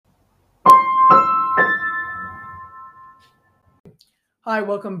Hi,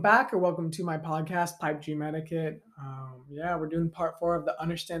 welcome back or welcome to my podcast, Pipe Dream Etiquette. We're doing part 4 of the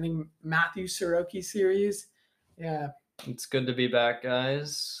Understanding Mathew Siroky series. Yeah, It's good to be back,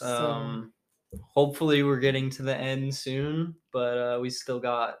 guys. so Hopefully we're getting to the end soon, but we still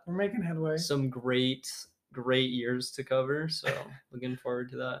got we're making headway. some great years to cover, so looking forward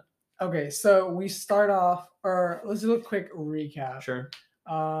to that. Okay, so we start off, or let's do a quick recap. Sure.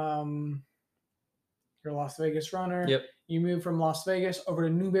 You're a Las Vegas runner. Yep. You moved from Las Vegas over to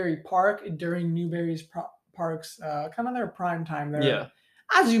Newberry Park during Newberry's Park's kind of their prime time there. Yeah.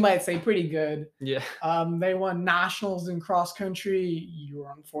 As you might say, pretty good. Yeah. They won nationals in cross country. You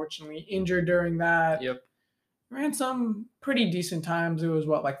were unfortunately injured during that. Yep. Ran some pretty decent times. It was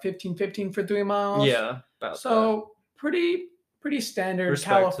like 15 for 3 miles. Yeah. So pretty standard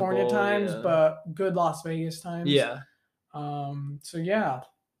California times, but good Las Vegas times. Yeah. Kind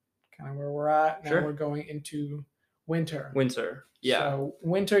of where we're at. Now Sure. we're going into winter. Yeah. So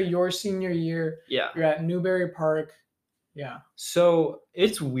winter, your senior year. Yeah. You're at Newberry Park. Yeah. So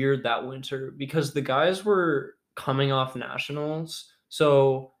it's weird that winter because the guys were coming off nationals.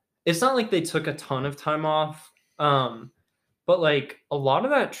 So it's not like they took a ton of time off. But like a lot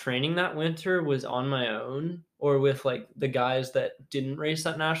of that training that winter was on my own or with like the guys that didn't race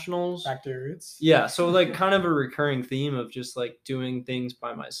at nationals. Back to your roots. Yeah. So like kind of a recurring theme of just like doing things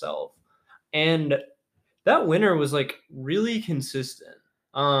by myself. And that winter was like really consistent.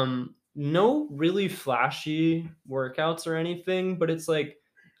 No really flashy workouts or anything, but it's like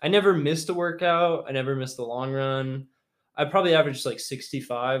I never missed a workout. I never missed a long run. I probably averaged like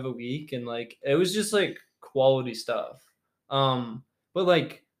 65 a week, and like it was just like quality stuff. But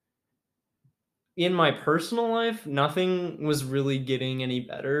like in my personal life, nothing was really getting any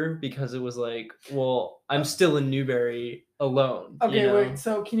better because it was like, well, I'm still in Newberry alone. Okay, wait.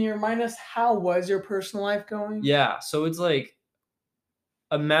 So can you remind us how was your personal life going? Yeah, so it's like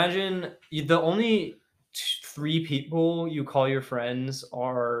imagine the only 3 people you call your friends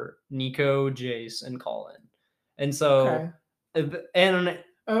are Nico, Jace, and Colin. And so,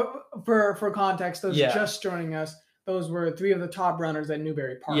 for context, those just joining us, those were 3 of the top runners at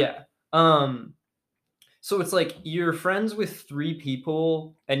Newberry Park. Yeah. So it's like you're friends with 3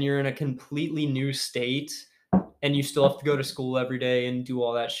 people and you're in a completely new state and you still have to go to school every day and do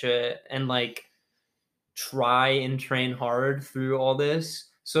all that shit and like try and train hard through all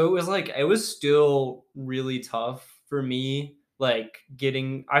this. So it was still really tough for me. Like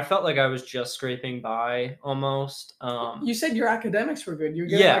I felt like I was just scraping by almost. You said your academics were good. You were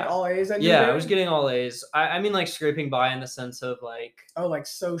getting like all A's at Newberry? I was getting all A's. I mean like scraping by in the sense of like like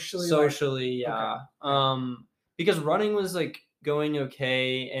socially. Yeah. Okay. Because running was like going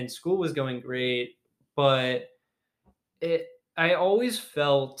okay and school was going great, but I always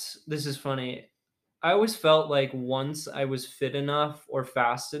felt, this is funny, I always felt like once I was fit enough or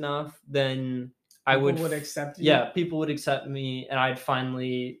fast enough, then people would accept you. Yeah, people would accept me and I'd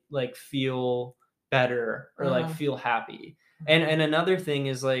finally like feel better or like feel happy. And another thing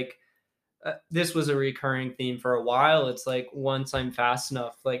is like this was a recurring theme for a while. It's like once I'm fast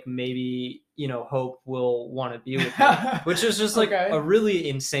enough, like maybe, Hope will want to be with me, which is just like a really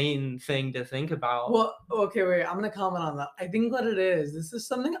insane thing to think about. Well, okay, wait, I'm going to comment on that. I think what it is, this is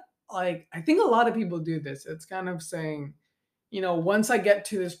something like, I think a lot of people do this. It's kind of saying, once I get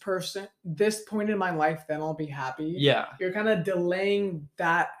to this point in my life, then I'll be happy. Yeah. You're kind of delaying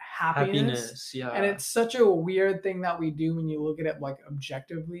that happiness. Yeah. And it's such a weird thing that we do when you look at it like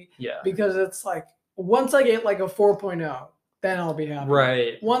objectively. Yeah. Because it's like, once I get like a 4.0, then I'll be happy.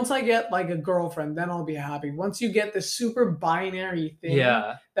 Right. Once I get like a girlfriend, then I'll be happy. Once you get the super binary thing,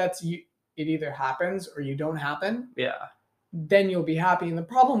 it either happens or you don't happen. Yeah. Then you'll be happy. And the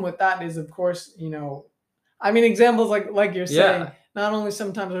problem with that is, of course, examples like you're saying, not only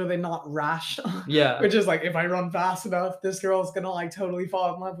sometimes are they not rational, which is like, if I run fast enough, this girl's gonna like totally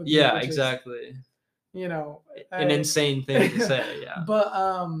fall in love with me. Yeah, exactly. An insane thing to say. Yeah. But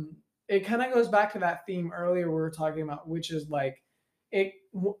it kind of goes back to that theme earlier we were talking about, which is like,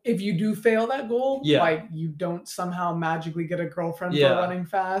 if you do fail that goal, like you don't somehow magically get a girlfriend for running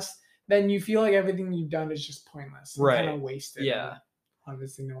fast, then you feel like everything you've done is just pointless. Right. Kind of wasted. Yeah.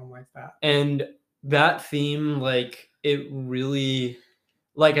 Obviously no one likes that. And that theme, like it really,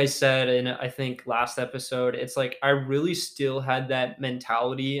 like I said in I think last episode, it's like I really still had that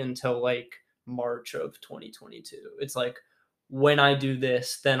mentality until like March of 2022. It's like when I do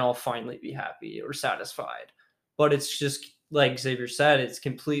this, then I'll finally be happy or satisfied. But it's just like Xavier said, it's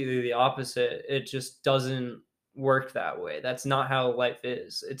completely the opposite. It just doesn't work that way. That's not how life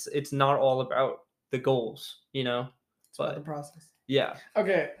is. It's not all about the goals, It's about the process. Yeah.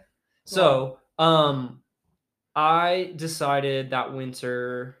 Okay. So I decided that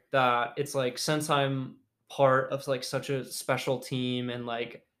winter that it's like, since I'm part of like such a special team and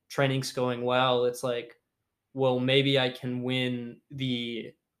like training's going well, it's like, well, maybe I can win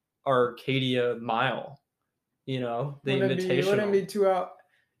the Arcadia Mile, the Wouldn't invitational. be too out.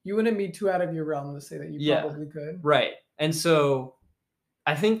 You wouldn't be too out of your realm to say that you Yeah, probably could. right. And so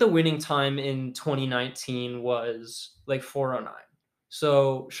I think the winning time in 2019 was like 4:09.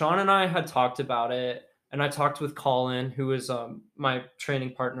 So Sean and I had talked about it, and I talked with Colin, who was my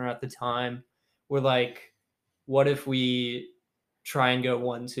training partner at the time. We're like, what if we try and go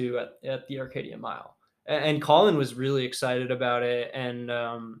 1-2 at the Arcadia Mile? And Colin was really excited about it,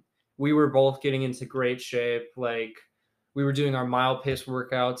 and we were both getting into great shape. Like, we were doing our mile pace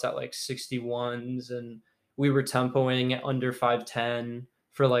workouts at like 61s, and we were tempoing at under 5:10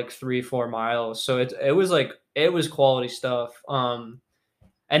 for like 3-4 miles. So it was quality stuff.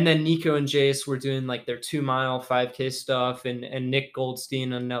 And then Nico and Jace were doing like their 2 mile 5K stuff, and Nick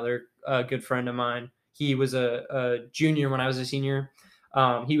Goldstein, another good friend of mine. He was a junior when I was a senior.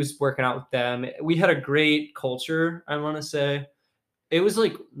 He was working out with them. We had a great culture, I want to say. It was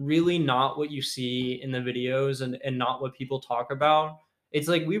like really not what you see in the videos, and not what people talk about. It's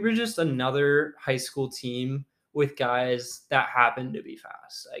like we were just another high school team with guys that happened to be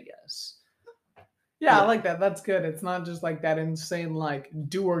fast, I guess. Yeah, I like that. That's good. It's not just like that insane, like,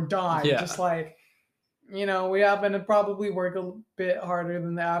 do or die. Yeah. Just like, we happen to probably work a bit harder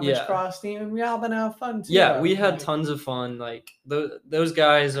than the average cross team, and we happen to have fun too. Yeah, we had tons of fun. Like, those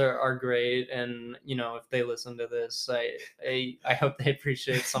guys are great, and if they listen to this, I hope they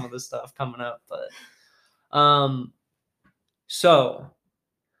appreciate some of the stuff coming up. But so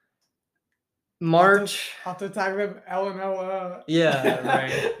March. I'll have to tag them LNL. Yeah,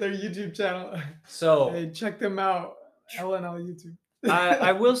 right. Their YouTube channel. So hey, check them out. LNL YouTube.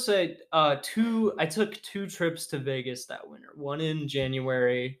 I will say I took 2 trips to Vegas that winter. One in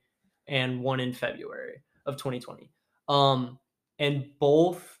January and one in February of 2020. And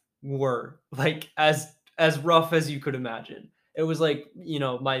both were like as rough as you could imagine. It was like,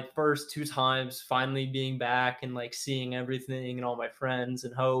 my first 2 times finally being back and like seeing everything and all my friends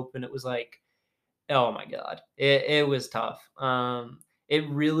and hope, and it was like, oh my god, it was tough. It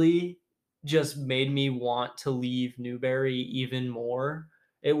really just made me want to leave Newberry even more.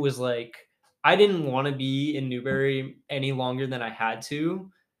 It was like I didn't want to be in Newberry any longer than I had to.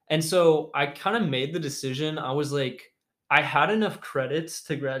 And so I kind of made the decision. I was like, I had enough credits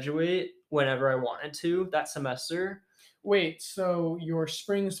to graduate whenever I wanted to that semester. Wait, so your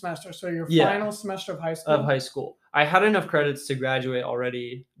spring semester, so your final semester of high school? Of high school. I had enough credits to graduate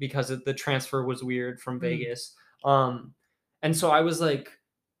already because the transfer was weird from Vegas. And so I was like,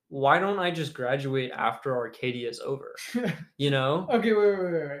 why don't I just graduate after Arcadia is over? Okay,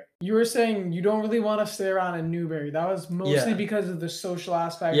 wait. You were saying you don't really want to stay around in Newberry. That was mostly because of the social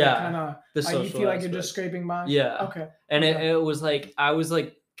aspect. Yeah, kind of like you feel like you're just scraping by. Yeah. Okay. And it was like I was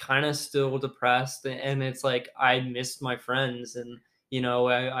like kind of still depressed, and it's like I missed my friends, and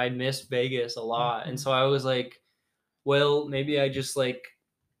I missed Vegas a lot. And so I was like, well, maybe I just like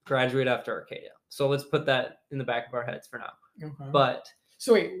graduate after Arcadia. So let's put that in the back of our heads for now. Okay. But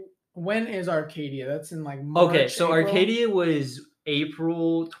so wait, when is Arcadia? That's in like March. Okay, so April? Arcadia was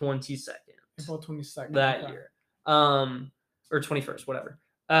April 22nd. April 22nd. That year. Or 21st, whatever.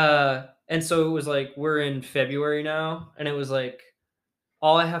 And so it was like we're in February now, and it was like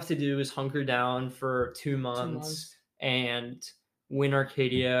all I have to do is hunker down for 2 months and win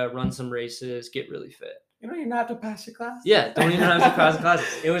Arcadia, run some races, get really fit. You don't even have to pass your class. Yeah, don't even have to pass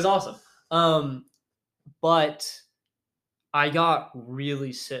classes. It was awesome. But I got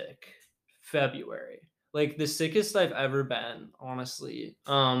really sick February. Like the sickest I've ever been, honestly.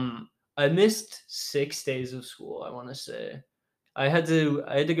 I missed 6 days of school, I want to say. I had to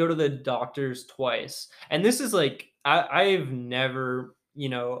go to the doctors twice. And this is like I've never,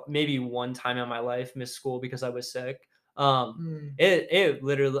 maybe one time in my life missed school because I was sick. It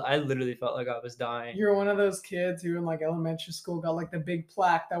literally, I literally felt like I was dying. You're one of those kids who in like elementary school got like the big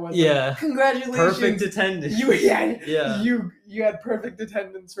plaque that was like, congratulations, perfect attendance. You had perfect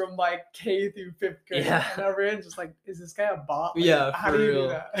attendance from like K through 5th grade. Yeah. And everyone's just like, is this guy a bot? Like, yeah, how for do you real. do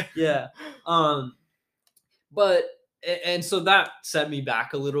that? Yeah. But and so that set me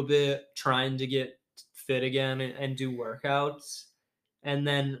back a little bit, trying to get fit again and do workouts. And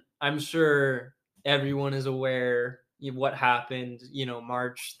then I'm sure everyone is aware what happened,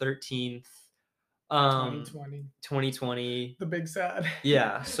 March 13th, 2020. The big sad.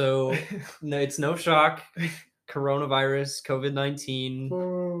 Yeah. So no, it's no shock. Coronavirus, COVID-19,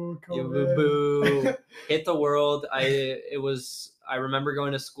 COVID. hit the world. I remember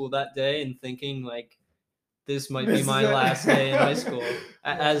going to school that day and thinking like, this might be my last day in high school,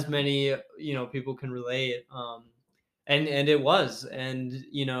 as many, people can relate. And it was, and,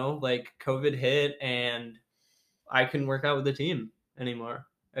 like COVID hit and I couldn't work out with the team anymore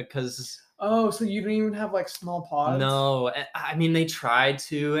because. Oh, so you didn't even have like small pods? No, I mean, they tried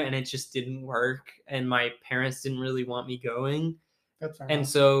to, and it just didn't work. And my parents didn't really want me going. That's fair and enough.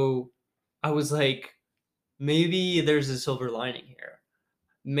 So I was like, maybe there's a silver lining here.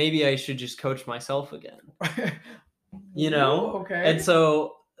 Maybe I should just coach myself again. Okay. And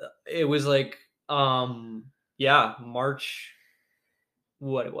so it was like, March.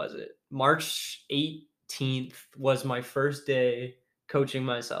 What was it? March 18th was my first day coaching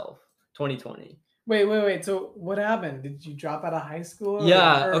myself. 2020. Wait. So what happened? Did you drop out of high school?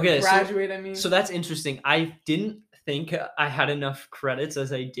 Yeah. Or Okay. Graduate, I mean. So that's interesting. I didn't think I had enough credits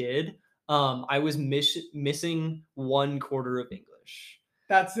as I did. I was missing 1/4 of English.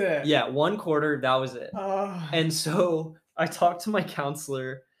 That's it. Yeah, 1/4. That was it. And so I talked to my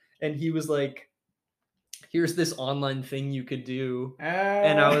counselor, and he was like, "Here's this online thing you could do."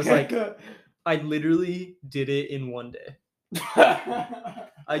 And I was like, I literally did it in one day.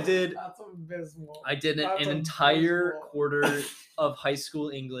 I did. That's abysmal. I did an entire quarter of high school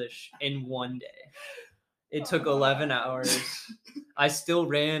English in one day. It took 11 hours. I still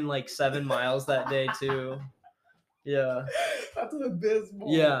ran like 7 miles that day too. Yeah. That's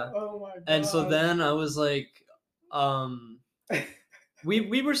abysmal. Yeah. Oh my god. And so then I was like,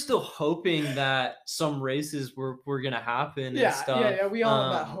 we were still hoping that some races were gonna happen and stuff. Yeah. We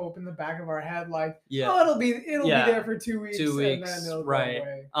all have that hope in the back of our head, like, it'll be there for 2 weeks. 2 weeks, and then it'll right?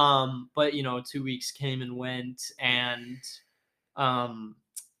 Go away. But 2 weeks came and went, and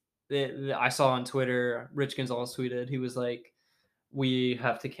I saw on Twitter, Rich Gonzalez tweeted, he was like, "We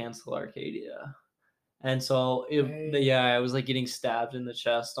have to cancel Arcadia." And so I was like getting stabbed in the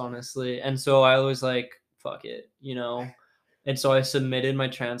chest, honestly. And so I was like, fuck it, And so I submitted my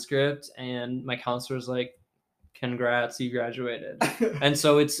transcript, and my counselor was like, "Congrats, you graduated." And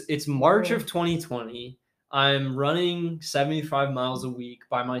so it's March of 2020. I'm running 75 miles a week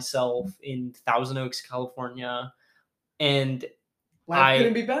by myself in Thousand Oaks, California. And life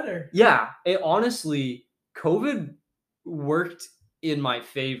couldn't be better. Yeah, it honestly, COVID worked in my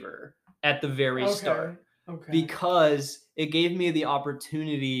favor at the very start. Okay. Because it gave me the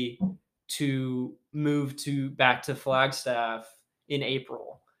opportunity to move back to Flagstaff in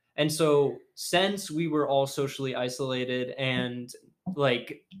April. And so since we were all socially isolated and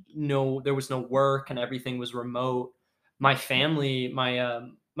like there was no work and everything was remote, my family, my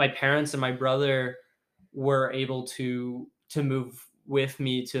parents and my brother were able to move with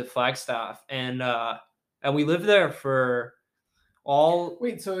me to Flagstaff, and we lived there for all.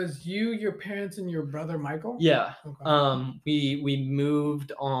 Wait, so is you, your parents, and your brother Michael? Yeah. Okay. We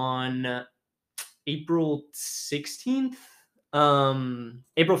moved on April 16th,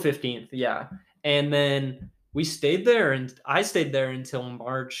 April 15th, yeah. And then we stayed there, and I stayed there until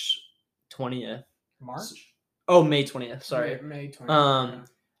March 20th. March? Oh, May 20th, sorry. May 20th.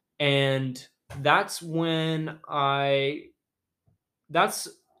 And that's when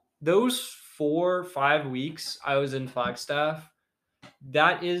those 4 or 5 weeks I was in Flagstaff.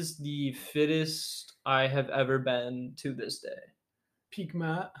 That is the fittest I have ever been to this day. Peak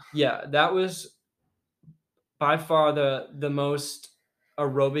Matt. Yeah, that was by far the most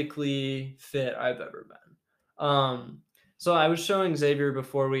aerobically fit I've ever been. So I was showing Xavier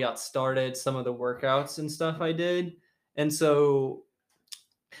before we got started some of the workouts and stuff I did. And so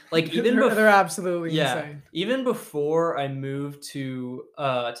like they're absolutely insane. Even before I moved to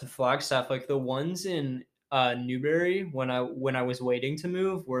Flagstaff, like the ones in Newberry when I was waiting to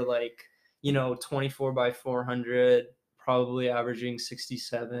move were like 24 by 400, probably averaging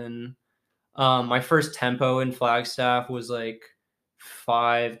 67. My first tempo in Flagstaff was like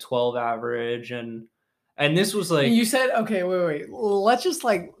 5:12 average, and this was like, you said, okay, wait, let's just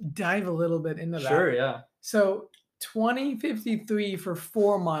like dive a little bit into that. Sure, yeah. So 20:53 for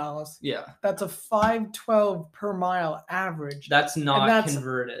 4 miles. Yeah. That's a 5:12 per mile average. That's not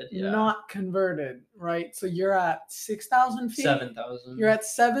converted. Yeah. Not converted, right? So you're at 6,000 feet? 7,000. You're at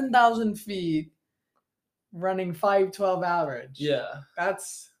 7,000 feet running 5:12 average. Yeah.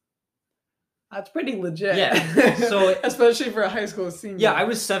 That's pretty legit. Yeah. So especially for a high school senior. Yeah, I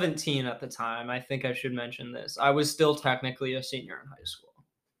was 17 at the time. I think I should mention this. I was still technically a senior in high school.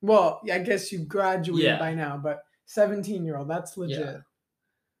 Well, I guess you graduated by now, but 17-year-old, that's legit.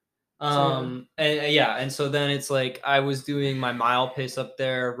 Yeah. And so then it's like I was doing my mile pace up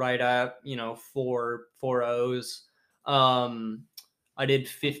there right at 4:00s. I did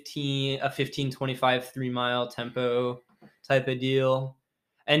 15:25 3-mile tempo type of deal,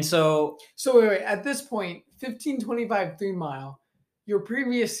 And so wait, at this point, 15:25 3-mile. Your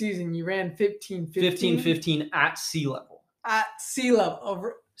previous season, you ran 15:15 at sea level. At sea level.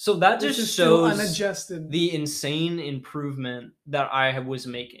 Over. So that just shows unadjusted. The insane improvement that I was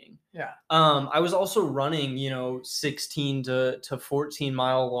making. Yeah. I was also running, 16 to 14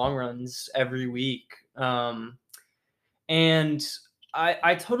 mile long runs every week. And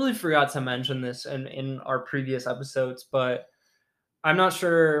I totally forgot to mention this in our previous episodes, but I'm not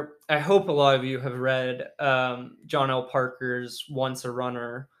sure. I hope a lot of you have read John L. Parker's Once a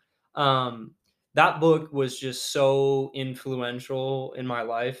Runner. That book was just so influential in my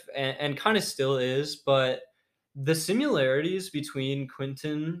life and kind of still is, but the similarities between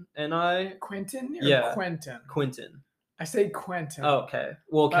Quentin and I. Quentin or yeah, Quentin? Quentin. I say Quentin. Oh, okay.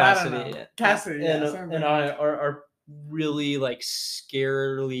 Well, Cassidy. Cassidy and I are really like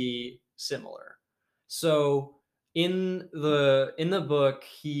scarily similar. So in the book,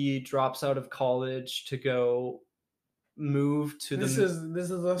 he drops out of college to go move to this is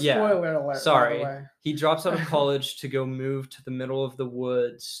a spoiler alert. Sorry. By the way. He drops out of college to go move to the middle of the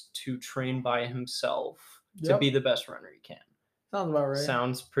woods to train by himself to be the best runner he can. Sounds about right.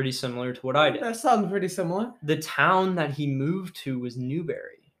 Sounds pretty similar to what I did. That sounds pretty similar. The town that he moved to was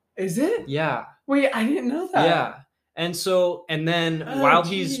Newberry. Is it? Yeah. Wait, I didn't know that. Yeah. And then while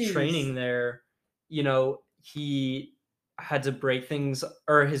he's training there, he had to break things,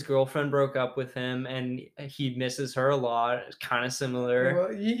 or his girlfriend broke up with him and he misses her a lot. It's kind of similar.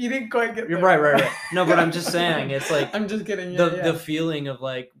 Well, you didn't quite get there. You're right. No, but I'm just saying, it's like I'm just kidding. The feeling of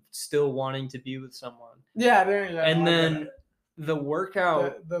like still wanting to be with someone. Yeah. And then the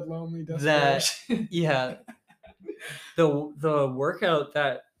workout, the lonely desperation. The workout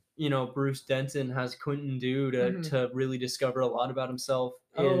that Bruce Denton has Quentin do to really discover a lot about himself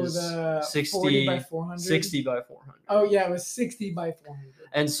is the 60 40 by 400. 60 by 400. Oh yeah, it was 60 by 400.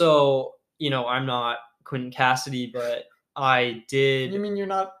 And so I'm not Quentin Cassidy, but I did. You mean you're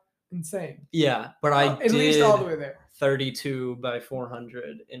not insane? Yeah, but I did at least all the way there. 32 by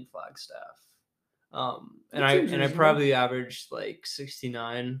 400 in Flagstaff. And I probably averaged like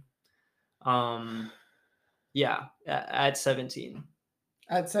 69. Yeah, at 17.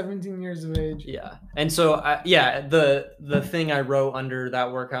 At 17 years of age. Yeah. And so the thing I wrote under that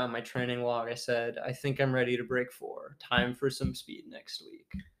workout in my training log, I said, I think I'm ready to break 4. Time for some speed next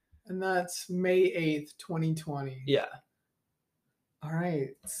week. And that's May 8th, 2020. Yeah. All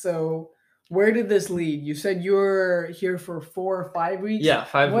right. So where did this lead? You said you were here for 4 or 5 weeks. Yeah,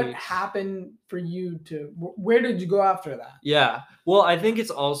 5 weeks. What happened for you where did you go after that? Yeah. Well, I think it's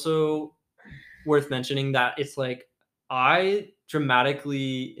also worth mentioning that it's like I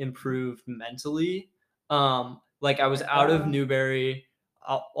dramatically improved mentally. Like I was out of Newberry.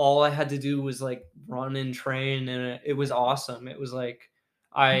 All I had to do was like run and train, and it was awesome. It was like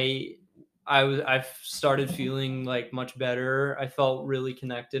I started feeling like much better. I felt really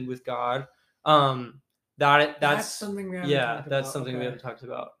connected with God. That's something we haven't talked about. That's something we haven't talked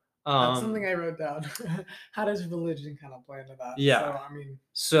about. That's something I wrote down. How does religion kind of play into that? Yeah.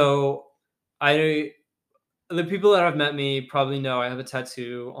 The people that have met me probably know I have a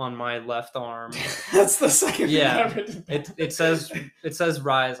tattoo on my left arm. That's the second thing I ever did. It says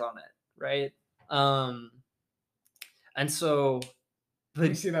rise on it, right? And so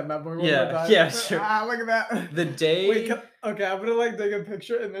you see that map board? Yeah, sure. Look at that. The day. Wait, okay, I'm gonna like take a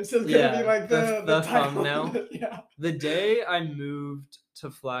picture, and this is gonna be like the thumbnail. Yeah. The day I moved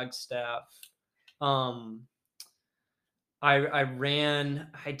to Flagstaff,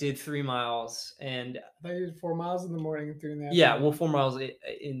 I did 3 miles, and I did 4 miles in the morning and 3 in the afternoon. Yeah, well, 4 miles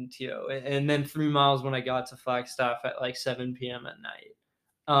in TO, and then 3 miles when I got to Flagstaff at like 7 p.m. at night,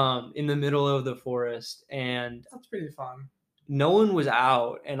 in the middle of the forest, and that's pretty fun. No one was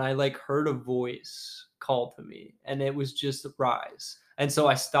out, and I like heard a voice call to me, and it was just rise, and so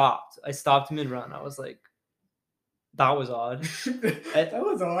I stopped mid-run. I was like, that was odd. That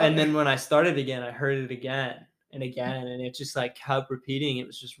was odd. And then when I started again, I heard it again and again, and it just like kept repeating. It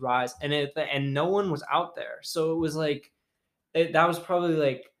was just rise, and no one was out there, so it was like that was probably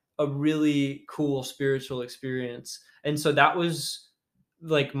like a really cool spiritual experience. And so that was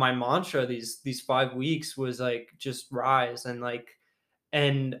like my mantra these 5 weeks was like just rise,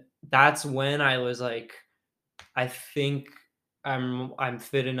 and that's when I was like, I think I'm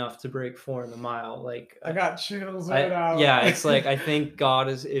fit enough to break 4 in the mile. Like I got chills right now. Yeah, it's like I think God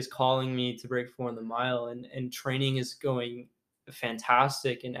is calling me to break 4 in the mile, and training is going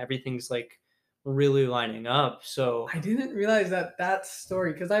fantastic, and everything's like really lining up. So I didn't realize that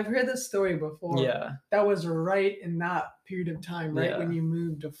story, because I've heard this story before. Yeah, that was right in that period of time, right when you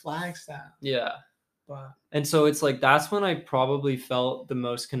moved to Flagstaff. Yeah, spot. And so it's like, that's when I probably felt the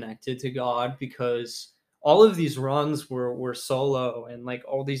most connected to God, because all of these runs were solo, and like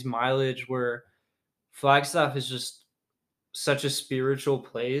all these mileage were, Flagstaff is just such a spiritual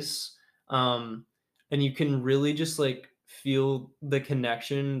place. And you can really just like feel the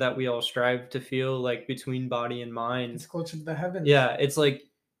connection that we all strive to feel, like between body and mind. It's closer to the heavens. Yeah, it's like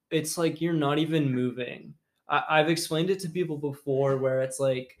you're not even moving. I've explained it to people before, where it's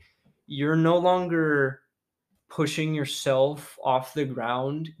like you're no longer pushing yourself off the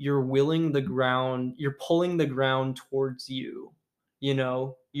ground. You're willing the ground, you're pulling the ground towards you.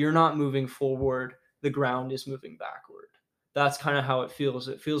 You're not moving forward, the ground is moving backward. That's kind of how it feels.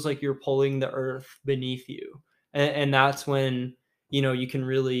 It feels like you're pulling the earth beneath you. And that's when, you can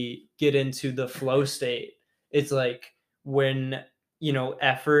really get into the flow state. It's like when,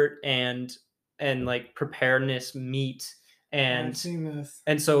 effort and like preparedness meet. And I've seen this.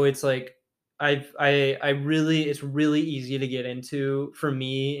 And so it's like, it's really easy to get into for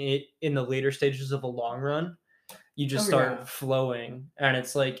me in the later stages of a long run. You just start flowing, and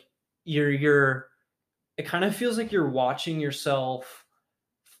it's like it kind of feels like you're watching yourself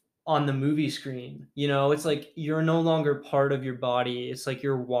on the movie screen. It's like you're no longer part of your body. It's like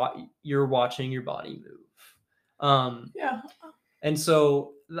you're watching your body move. Yeah. And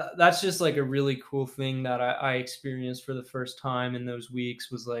so that's just like a really cool thing that I experienced for the first time in those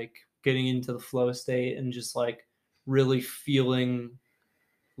weeks, was like getting into the flow state and just like really feeling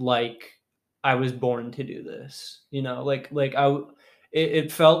like I was born to do this.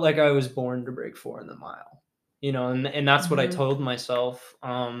 It felt like I was born to break 4 in the mile. And that's what I told myself.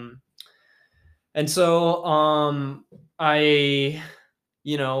 And so I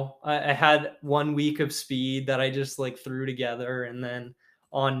had 1 week of speed that I just like threw together, and then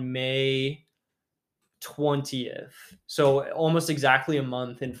on May 20th, so almost exactly a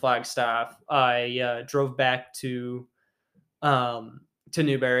month in Flagstaff, I drove back to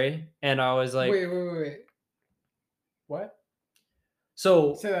Newberry, and I was like, wait. What?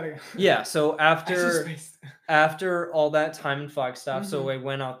 So say that again. Yeah, so after all that time in Flagstaff, so I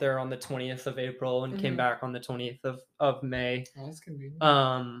went out there on the 20th of April and came back on the 20th of May. Oh, that's convenient.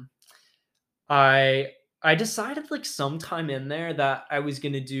 I decided like sometime in there that I was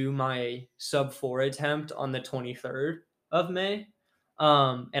gonna do my sub 4 attempt on the 23rd of May.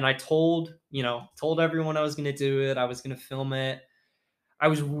 And I told everyone I was gonna do it. I was gonna film it. I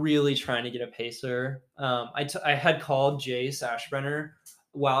was really trying to get a pacer. I had called Jace Ashbrenner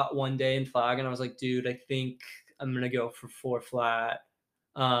one day in Flag, and I was like, dude, I think I'm gonna go for 4 flat.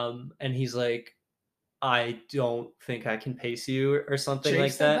 And he's like, I don't think I can pace you, or something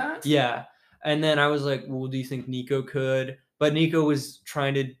like that. Yeah. And then I was like, well, do you think Nico could? But Nico was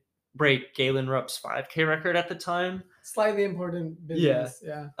trying to break Galen Rupp's 5K record at the time. Slightly important business.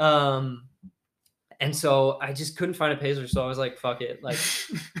 Yeah. And so I just couldn't find a pacer, so I was like, fuck it. Like,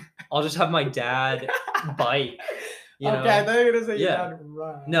 I'll just have my dad bike. Okay, I thought you were gonna say your dad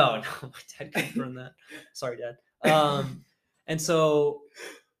run. No, my dad couldn't run that. Sorry, Dad. And so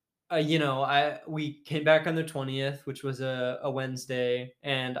we came back on the 20th, which was a Wednesday,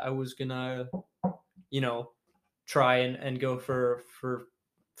 and I was gonna, try and go for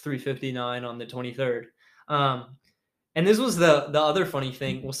 3:59 on the 23rd. And this was the other funny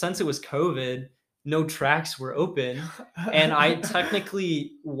thing. Well, since it was COVID, no tracks were open, and I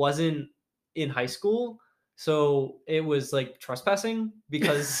technically wasn't in high school, so it was like trespassing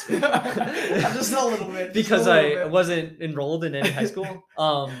because just a little bit because I wasn't enrolled in any high school.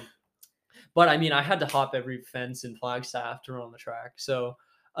 But I mean, I had to hop every fence in Flagstaff to run on the track. So,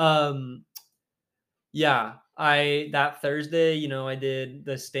 that Thursday, I did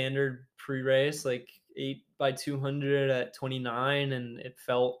the standard pre-race, like 8x200 at 29, and it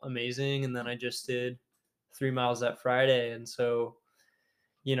felt amazing. And then I just did 3 miles that Friday. And so,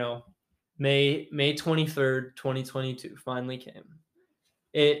 May 23rd, 2022 finally came.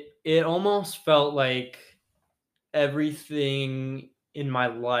 It almost felt like everything in my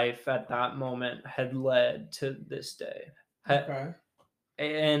life at that moment had led to this day. Okay.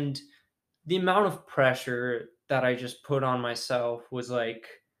 And the amount of pressure that I just put on myself was like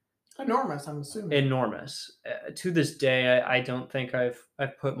enormous, I'm assuming. Enormous. To this day, I don't think I've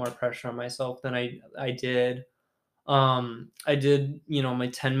put more pressure on myself than I did. I did, my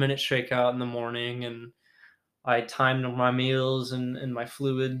 10-minute shakeout in the morning, and I timed my meals and my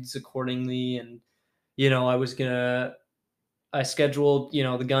fluids accordingly. And, I scheduled,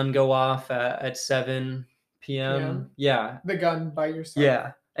 the gun go off at 7 p.m. Yeah. The gun by yourself.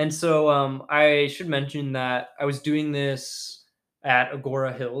 Yeah. And so I should mention that I was doing this at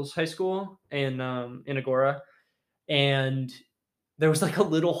Agora Hills High School in Agora. And there was like a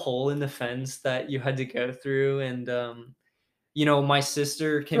little hole in the fence that you had to go through, and my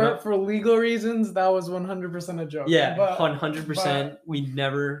sister came up for legal reasons. That was 100% a joke. Yeah, 100%. We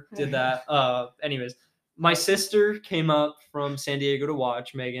never did that. Anyways, my sister came up from San Diego to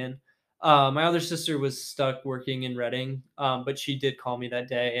watch Megan. My other sister was stuck working in Reading, but she did call me that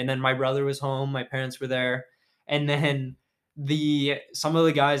day. And then my brother was home. My parents were there, and then some of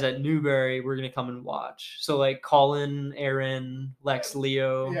the guys at Newberry were gonna come and watch. So like Colin, Aaron, Lex,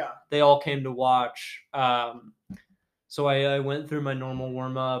 Leo, they all came to watch. So I went through my normal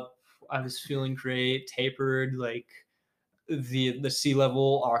warm up. I was feeling great, tapered, like the sea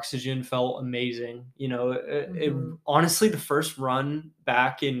level oxygen felt amazing. It honestly, the first run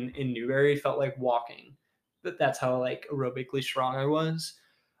back in Newberry felt like walking. That's how like aerobically strong I was.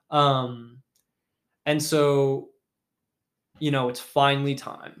 And so, it's finally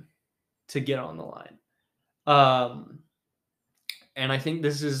time to get on the line. And I think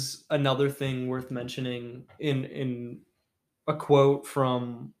this is another thing worth mentioning in a quote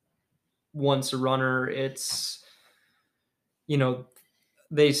from Once a Runner. It's,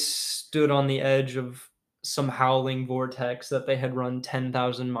 they stood on the edge of some howling vortex that they had run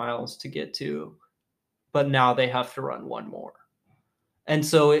 10,000 miles to get to, but now they have to run one more. And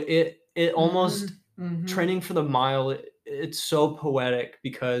so it almost training for the mile, it's so poetic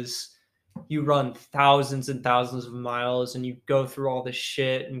because you run thousands and thousands of miles and you go through all this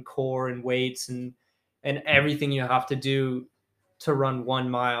shit and core and weights and everything you have to do to run 1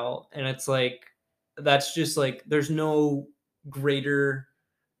 mile. And it's like, that's just like, there's no greater,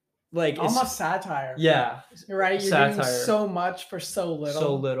 like, almost satire. Yeah. You're right. You're satire. Doing so much for so little.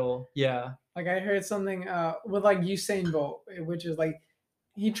 So little. Yeah. Like I heard something with like Usain Bolt, which is like,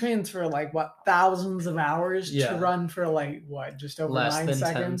 he trains for like what, thousands of hours to run for like what, just over less 9 than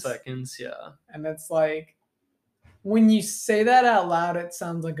seconds. 10 seconds. Yeah. And it's like, when you say that out loud, it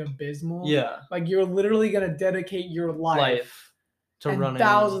sounds like abysmal. Yeah. Like you're literally gonna dedicate your life to and running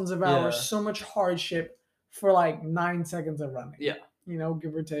thousands of hours, so much hardship for like 9 seconds of running. Yeah.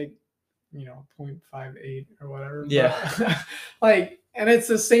 Give or take, 0.58 or whatever. Yeah. But, like, and it's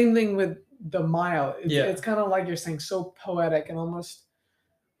the same thing with the mile. It's kind of like you're saying, so poetic and almost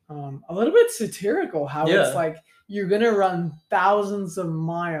a little bit satirical how it's like you're gonna run thousands of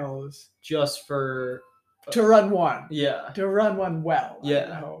miles just for to run one. Yeah. To run one well. Yeah.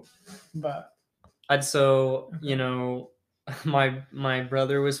 I hope. But and so, my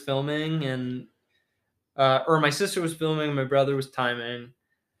brother was filming and or my sister was filming, my brother was timing,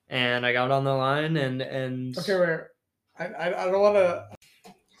 and I got on the line and okay, wait. I don't want to.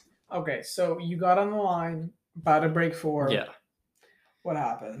 Okay, so you got on the line, about to break 4. Yeah. What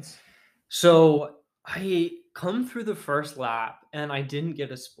happens? So I come through the first lap and I didn't get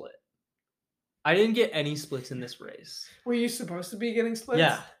a split. I didn't get any splits in this race. Were you supposed to be getting splits?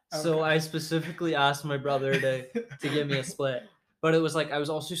 Yeah. Okay. So I specifically asked my brother to give me a split. But it was like I was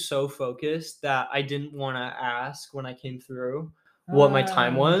also so focused that I didn't want to ask when I came through what my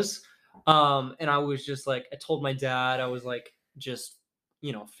time was. And I was just like, I told my dad, I was like, just,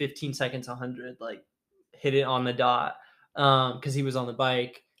 15 seconds, 100, like hit it on the dot. Because he was on the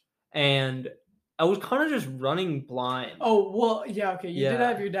bike. And I was kind of just running blind. Oh, well, yeah, okay. You did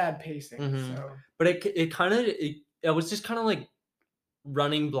have your dad pacing. Mm-hmm. So. But I was just kind of like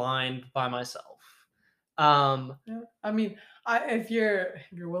running blind by myself. I mean, if you're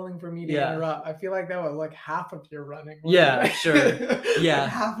willing for me to interrupt, I feel like that was like half of your running. Yeah, sure. Yeah.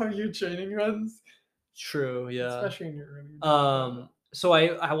 Half of your training runs. True, yeah. Especially in your early so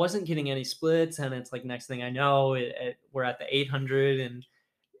I wasn't getting any splits, and it's like next thing I know, we're at the 800, and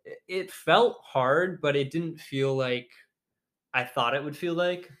it felt hard, but it didn't feel like I thought it would feel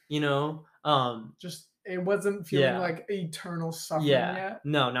like, just it wasn't feeling like eternal suffering yet.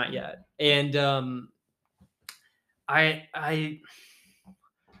 No, not yet. And I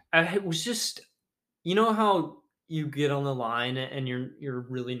was just, how you get on the line and you're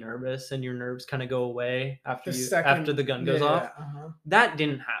really nervous and your nerves kind of go away after the gun goes off. Uh-huh. That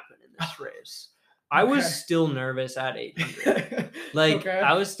didn't happen in this race. I was still nervous at 800. Like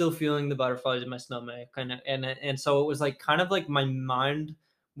I was still feeling the butterflies in my stomach, and so it was like kind of like my mind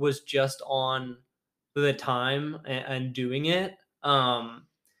was just on the time and doing it, and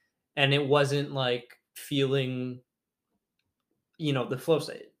it wasn't like feeling, the flow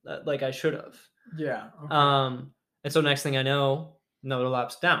state like I should have. Yeah. Okay. And so next thing I know, another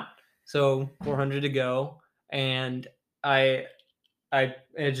lap's down. So 400 to go, and I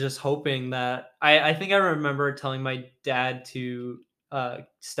just hoping that I think I remember telling my dad to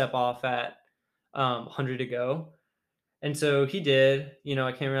step off at 100 to go, and so he did.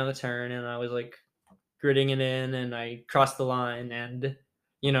 I came around the turn and I was like gritting it in, and I crossed the line, and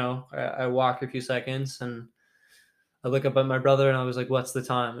I walk a few seconds, and I look up at my brother, and I was like, "What's the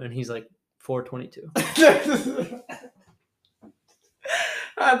time?" And he's like, 4:22.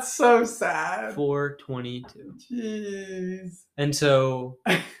 That's so sad. 4:22. Jeez. And so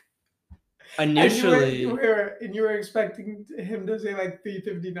initially, you were expecting him to say like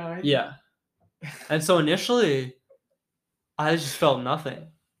 3:59. Yeah. And so initially, I just felt nothing.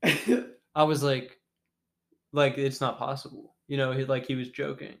 I was like it's not possible. He was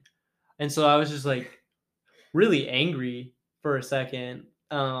joking. And so I was just like really angry for a second.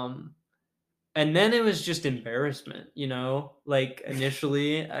 And then it was just embarrassment, like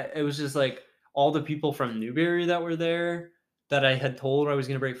initially it was just like all the people from Newberry that were there that I had told I was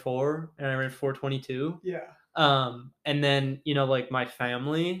going to break 4, and I ran 4:22. Yeah. And then, like my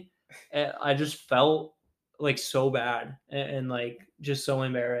family, I just felt like so bad, and like just so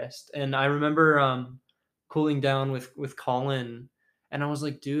embarrassed. And I remember cooling down with Colin, and I was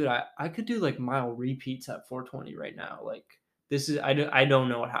like, dude, I could do like mile repeats at 4:20 right now. Like I don't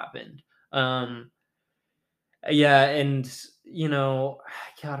know what happened. Yeah, and I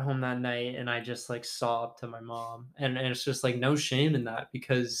got home that night, and I just like sobbed to my mom, and it's just like no shame in that,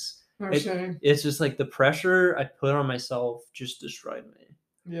 because No shame. it's just like the pressure I put on myself just destroyed me.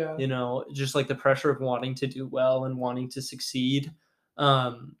 Yeah. Just like the pressure of wanting to do well and wanting to succeed.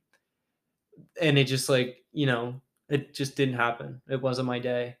 And it just like, it just didn't happen. It wasn't my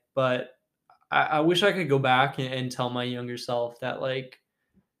day. But I wish I could go back and tell my younger self that, like,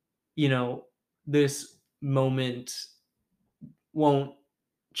 this moment won't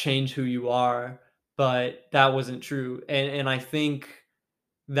change who you are, but that wasn't true. And I think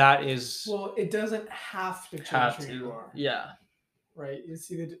that is, well, it doesn't have to change who you are. Yeah. Right. You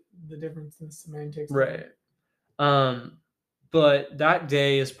see the difference in semantics. Right. But that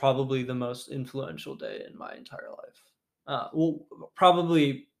day is probably the most influential day in my entire life. Well,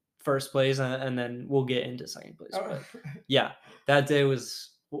 probably first place, and then we'll get into second place. Oh. But yeah, that day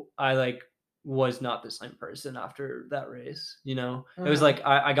I was not the same person after that race. It was like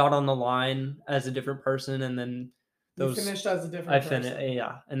I got on the line as a different person, and then you finished as a different person.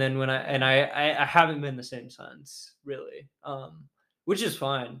 Yeah, and then I haven't been the same since, really. Which is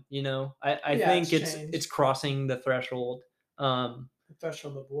fine, I think it's crossing the threshold. The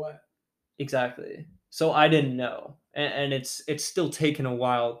threshold of what? Exactly. So I didn't know, and it's still taken a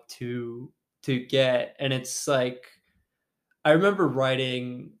while to get, and it's like I remember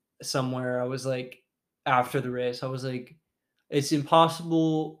writing somewhere. I was like, after the race, I was like, it's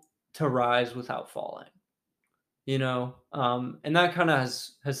impossible to rise without falling. And that kind of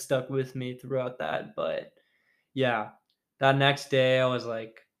has stuck with me throughout that. But yeah, that next day I was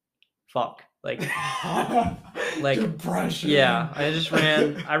like, fuck, like depression. Yeah,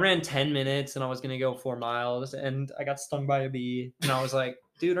 I ran 10 minutes, and I was gonna go 4 miles, and I got stung by a bee, and I was like,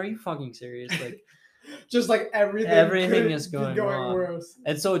 dude, are you fucking serious? Like, just like everything is going wrong. Worse.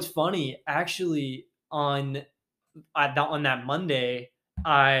 And so it's funny, actually, on that Monday,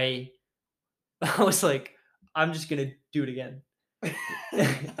 I was like, I'm just gonna do it again.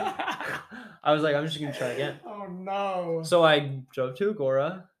 I was like, I'm just gonna try again. Oh no. So I drove to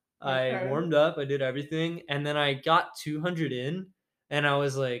Agora. Okay. I warmed up, I did everything, and then I got 200 in, and I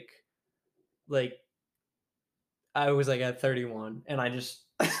was like at 31, and I just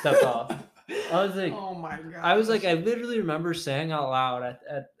stepped off. I was like, oh my god. I was like, I literally remember saying out loud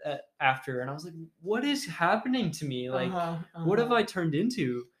at after, and I was like, what is happening to me? Like, what have I turned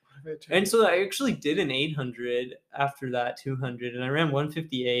into? And so I actually did an 800 after that 200, and I ran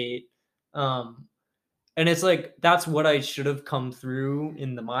 158. And it's like, that's what I should have come through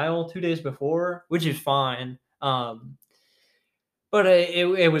in the mile 2 days before, which is fine. But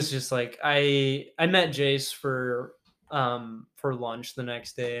it was just like, I met Jace for lunch the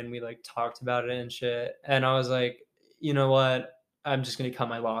next day, and we like talked about it and shit. And I was like, you know what? I'm just going to cut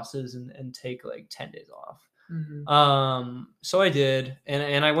my losses and take like 10 days off. Mm-hmm. So I did.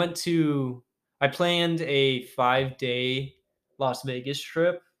 And I planned a 5-day Las Vegas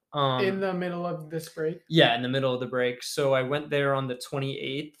trip. In the middle of this break? Yeah, in the middle of the break. So I went there on the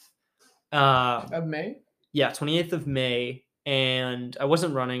 28th. Of May? Yeah, 28th of May. And I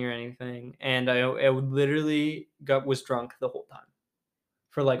wasn't running or anything. And I literally was drunk the whole time.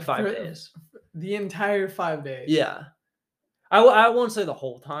 For like 5 days. The entire 5 days? Yeah. I won't say the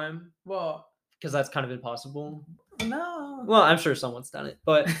whole time. Well, because that's kind of impossible. No. Well, I'm sure someone's done it.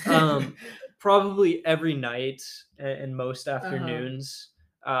 But probably every night and most afternoons...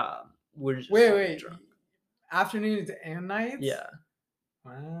 we're just drunk. Afternoons and nights? Yeah.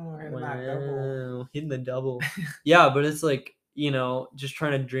 Wow, hitting the double. Yeah, but it's like, just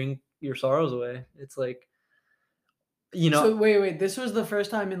trying to drink your sorrows away. It's like, you know. So wait, this was the first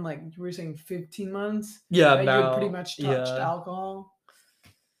time in, like, you were saying 15 months? Yeah, that you had pretty much touched yeah. alcohol?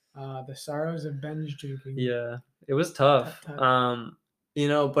 The sorrows of binge drinking. Yeah, it was tough. You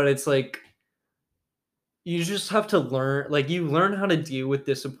know, but it's like, you just have to learn, like, you learn how to deal with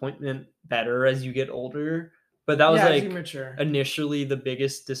disappointment better as you get older. But that was as you like mature. initially the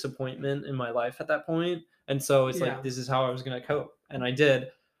biggest disappointment in my life at that point. And so it's like, this is how I was gonna cope, and I did.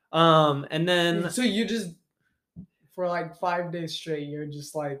 And then So you just, for like 5 days straight, you're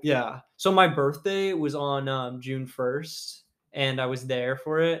just like, yeah. So my birthday was on June 1st, and I was there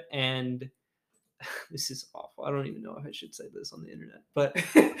for it. And this is awful. I don't even know if I should say this on the internet, but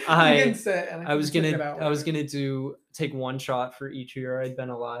I was gonna take one shot for each year I'd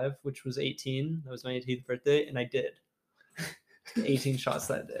been alive, which was 18. That was my 18th birthday, and I did 18 shots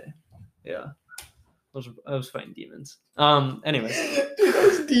that day. Yeah, I was fighting demons. Anyways,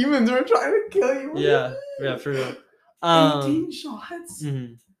 those demons were trying to kill you. Yeah, for real. 18 shots.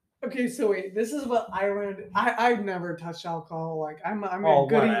 Mm-hmm. Okay, so wait, this is what I learned. I've never touched alcohol. Like, I'm a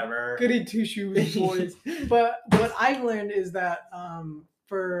goody two shoes boys. But what I've learned is that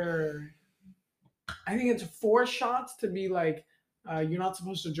for, I think it's 4 shots to be like, you're not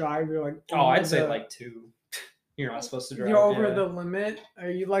supposed to drive. You're like, I'd say like 2. You're not supposed to drive. You're over the limit.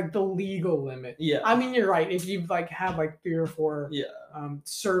 Or you like the legal limit. Yeah. I mean, you're right. If you've like had like 3 or 4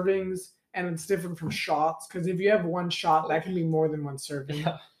 servings, and it's different from shots, because if you have 1 shot, that can be more than 1 serving.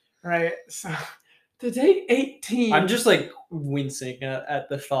 Yeah. Right. So to take 18, I'm just like wincing at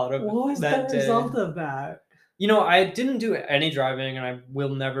the thought of what was that the result of that? You know, I didn't do any driving, and I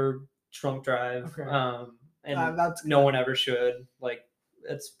will never drunk drive. Okay. And that's no one ever should. Like,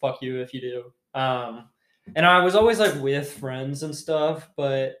 it's fuck you if you do. And I was always like with friends and stuff,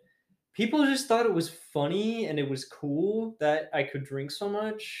 but people just thought it was funny and it was cool that I could drink so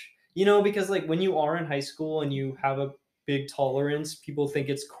much. You know, because like when you are in high school and you have a big tolerance, people think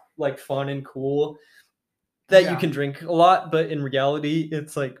it's like fun and cool that you can drink a lot, but in reality,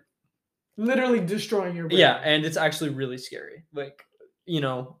 it's like literally destroying your brain. Yeah, and it's actually really scary. Like, you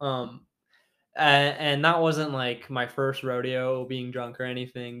know, and that wasn't like my first rodeo being drunk or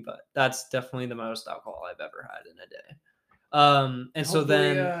anything, but that's definitely the most alcohol I've ever had in a day. And so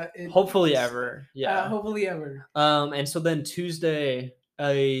then hopefully ever. Yeah. Hopefully ever. And so then Tuesday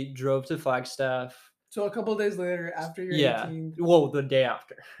I drove to Flagstaff. So a couple of days later, after your 18th. Well, the day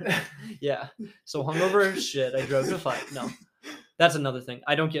after. Yeah. So hungover as shit. I drove to Flagstaff. No. That's another thing.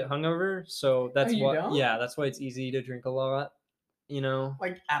 I don't get hungover, so that's that's why it's easy to drink a lot, you know?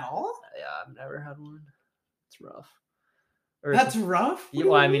 Like, at all? Yeah, I've never had one. It's rough. That's rough?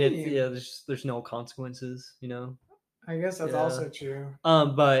 Well, I mean, there's no consequences, you know? I guess that's also true.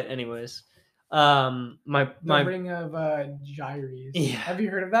 But anyways, the ring of gyres. Yeah. Have you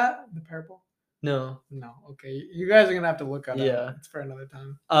heard of that? The parable? No. Okay. You guys are gonna have to look up. Yeah. It's for another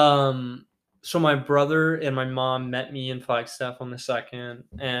time. So my brother and my mom met me in Flagstaff on the 2nd,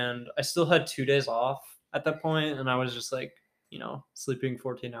 and I still had 2 days off at that point, and I was just like, you know, sleeping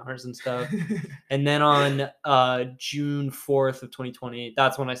 14 hours and stuff. And then on June 4th of 2020,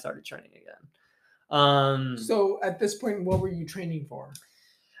 that's when I started training again. So at this point, what were you training for?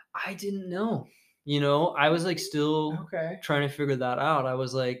 I didn't know. You know, I was like still trying to figure that out. I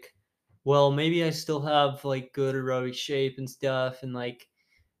was like, well, maybe I still have like good aerobic shape and stuff, and like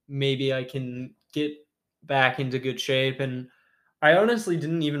maybe I can get back into good shape. And I honestly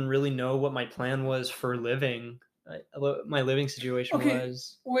didn't even really know what my plan was for living. My living situation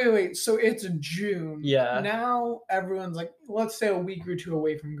was. Wait. So it's June. Yeah. Now everyone's like, let's say a week or 2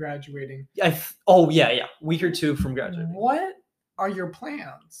 away from graduating. Week or 2 from graduating. What are your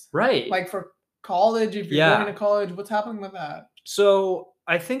plans? Right. Like for college, if you're going to college, what's happening with that? So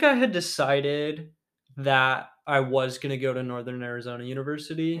I think I had decided that I was going to go to Northern Arizona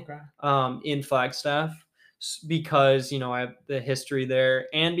University in Flagstaff because, you know, I have the history there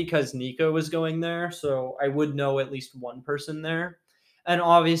and because Nico was going there. So I would know at least one person there. And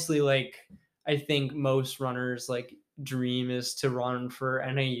obviously, like, I think most runners, like, dream is to run for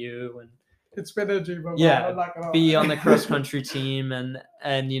NAU and it's been a dream of mine. I'm not gonna be on the cross country team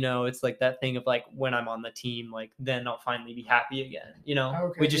and you know, it's like that thing of like when I'm on the team, like then I'll finally be happy again. You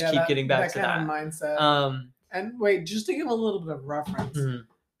know, we just keep getting back to that kind of mindset. And wait, just to give a little bit of reference,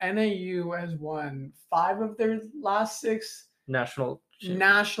 NAU has won 5 of their last 6 national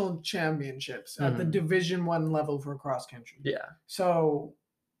championships at the Division I level for cross country. Yeah. So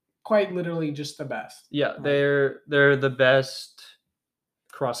quite literally just the best. Yeah, they're the best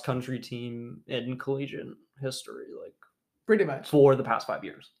cross country team in collegiate history, like pretty much for the past 5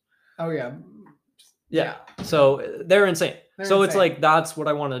 years. Oh yeah, Yeah. So they're insane. It's like, that's what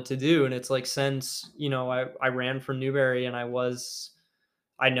I wanted to do. And it's like, since, I ran from Newberry and I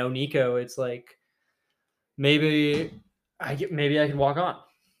know Nico, it's like, maybe I can walk on.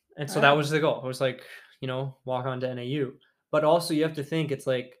 And so that was the goal. I was like, walk on to NAU. But also you have to think, it's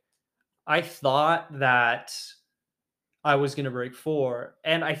like, I thought that I was going to break 4.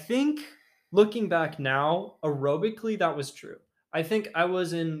 And I think looking back now, aerobically, that was true. I think I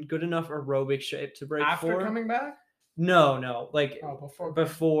was in good enough aerobic shape to break 4. After coming back? No. Like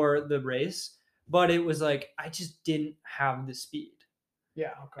before the race. But it was like, I just didn't have the speed.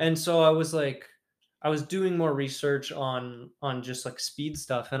 Yeah. Okay. And so I was like, I was doing more research on just like speed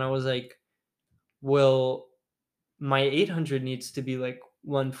stuff. And I was like, well, my 800 needs to be like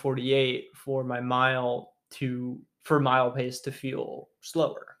 148 for my mile pace to feel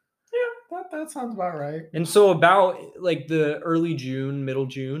slower. Yeah, that sounds about right. And so about like the early June, middle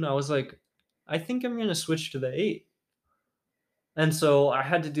June, I was like, I think I'm going to switch to the 8. And so I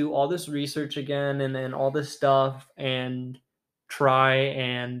had to do all this research again and then all this stuff and try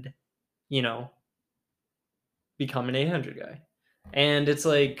and, become an 800 guy. And it's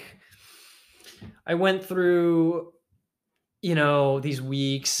like, I went through, these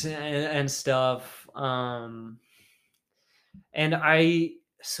weeks and stuff. And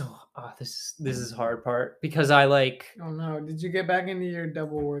this is hard part because I like. Oh no! Did you get back into your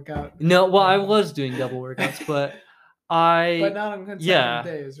double workout? No, well, I was doing double workouts, but But not on consecutive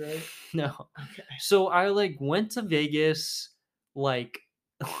days, right? No. Okay. So I like went to Vegas like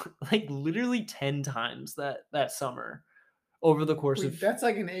literally 10 times that summer over the course of. That's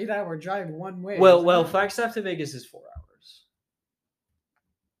like an 8-hour drive one way. Well, Flagstaff to Vegas is 4 hours.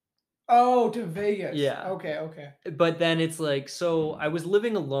 Oh, to Vegas. Yeah. Okay. But then it's like, so I was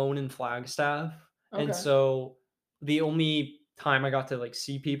living alone in Flagstaff. Okay. And so the only time I got to like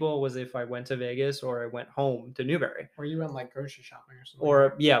see people was if I went to Vegas or I went home to Newberry. Or you went like grocery shopping or something.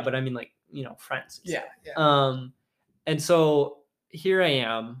 Or yeah, but I mean like, friends. Yeah. And so here I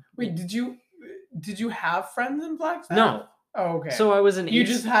am. Wait, did you have friends in Flagstaff? No. Oh, okay. So I was in. You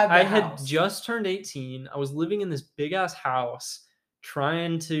just had. I had just turned 18. I was living in this big ass house,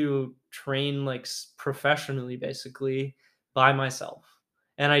 trying to train like professionally, basically by myself,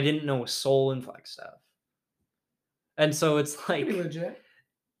 and I didn't know a soul in Flagstaff. And so it's like pretty legit.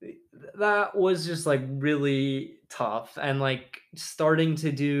 That was just like really tough, and like starting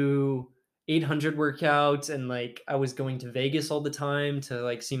to do 800 workouts, and like I was going to Vegas all the time to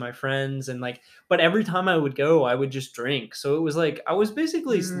like see my friends, and like, but every time I would go, I would just drink. So it was like I was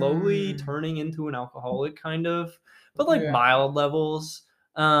basically slowly turning into an alcoholic, kind of, but like mild levels.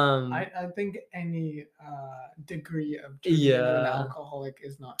 I think any degree of turning into an alcoholic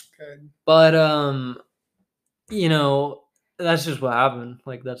is not good. But that's just what happened.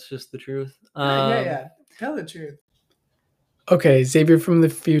 Like, that's just the truth. Yeah. Tell the truth. Okay, Xavier from the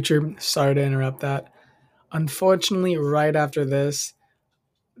future. Sorry to interrupt that. Unfortunately, right after this,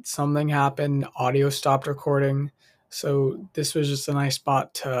 something happened. Audio stopped recording. So this was just a nice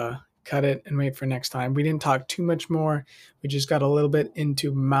spot to cut it and wait for next time. We didn't talk too much more. We just got a little bit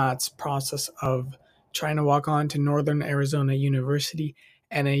into Matt's process of trying to walk on to Northern Arizona University,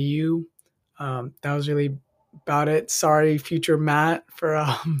 NAU. That was really about it. Sorry, future Matt, for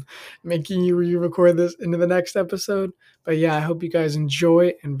making you re-record this into the next episode. But yeah, I hope you guys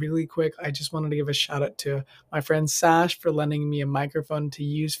enjoy. And really quick, I just wanted to give a shout out to my friend Sash for lending me a microphone to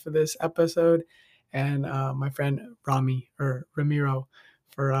use for this episode, and my friend Ramiro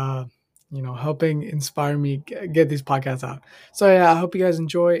for helping inspire me get these podcasts out. So yeah, I hope you guys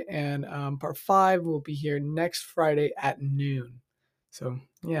enjoy. And part 5 will be here next Friday at noon. So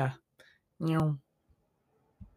yeah.